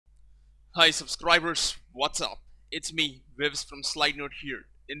Hi subscribers, what's up? It's me, Vivs from slidenerd here.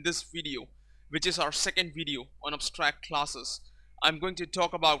 In this video, which is our second video on abstract classes, I'm going to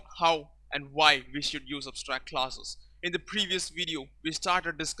talk about how and why we should use abstract classes. In the previous video, we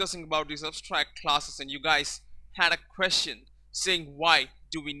started discussing about these abstract classes and you guys had a question saying why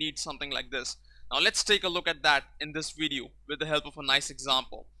do we need something like this. Now let's take a look at that in this video with the help of a nice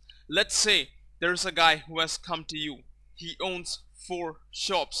example. Let's say there's a guy who has come to you. He owns 4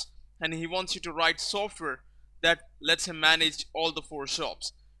 shops and he wants you to write software that lets him manage all the 4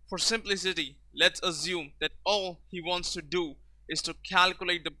 shops. For simplicity, let's assume that all he wants to do is to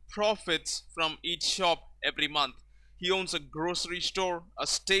calculate the profits from each shop every month. He owns a grocery store, a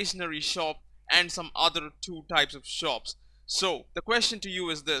stationery shop, and some other 2 types of shops. So the question to you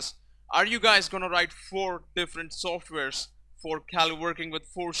is this: are you guys gonna write 4 different softwares for working with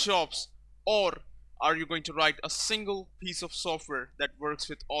 4 shops, or are you going to write a single piece of software that works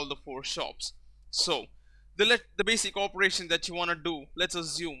with all the 4 shops? So the basic operation that you want to do, let's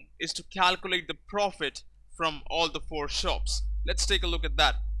assume, is to calculate the profit from all the 4 shops. Let's take a look at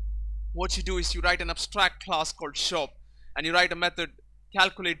that. What you do is you write an abstract class called shop and you write a method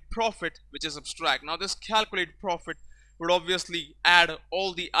calculate profit, which is abstract. Now this calculate profit would obviously add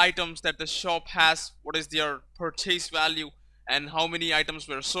all the items that the shop has, what is their purchase value, and how many items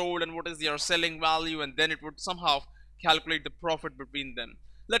were sold, and what is their selling value, and then it would somehow calculate the profit between them.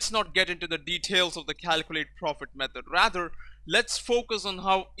 Let's not get into the details of the calculate profit method. Rather, let's focus on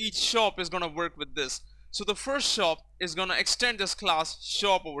how each shop is going to work with this. So the first shop is going to extend this class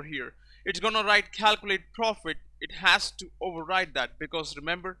shop over here. It's going to write calculate profit. It has to override that because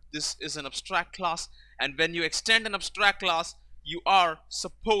remember, this is an abstract class, and when you extend an abstract class, you are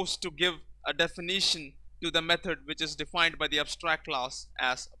supposed to give a definition to the method which is defined by the abstract class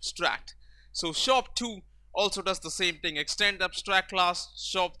as abstract. So shop 2 also does the same thing. Extend the abstract class,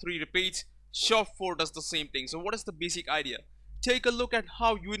 shop 3 repeats, shop 4 does the same thing. So what is the basic idea? Take a look at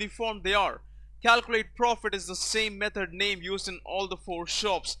how uniform they are. Calculate profit is the same method name used in all the 4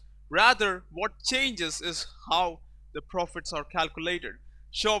 shops. Rather, what changes is how the profits are calculated.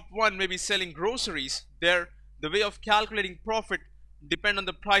 Shop 1 may be selling groceries. There, the way of calculating profit depend on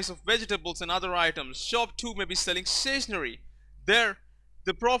the price of vegetables and other items. Shop 2 may be selling stationery. There,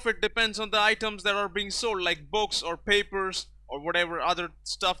 the profit depends on the items that are being sold, like books or papers or whatever other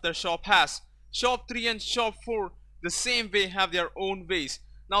stuff their shop has. Shop 3 and shop 4 the same way have their own ways.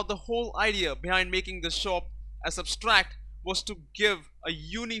 Now the whole idea behind making the shop as abstract was to give a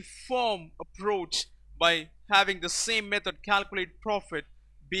uniform approach by having the same method calculate profit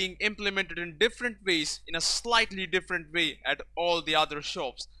being implemented in different ways in a slightly different way at all the other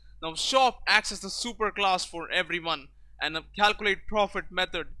shops. Now shop acts as the superclass for everyone, and a calculate profit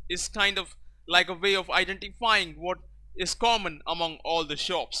method is kind of like a way of identifying what is common among all the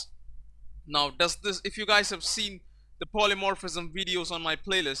shops. Now does this, if you guys have seen the polymorphism videos on my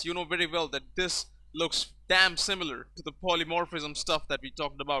playlist, you know very well that this looks damn similar to the polymorphism stuff that we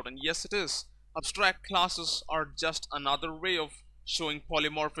talked about, and yes it is. Abstract classes are just another way of showing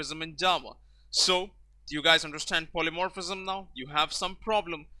polymorphism in Java. So do you guys understand polymorphism now? You have some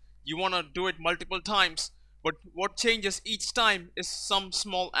problem, you want to do it multiple times, but what changes each time is some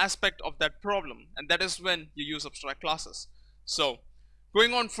small aspect of that problem, and that is when you use abstract classes. So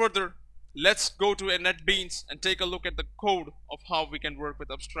going on further, let's go to a NetBeans and take a look at the code of how we can work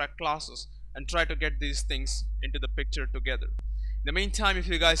with abstract classes and try to get these things into the picture together. In the meantime, if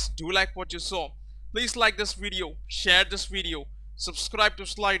you guys do like what you saw, please like this video, share this video, subscribe to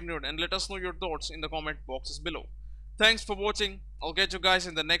slidenerd, and let us know your thoughts in the comment boxes below. Thanks for watching. I'll get you guys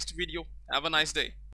in the next video. Have a nice day.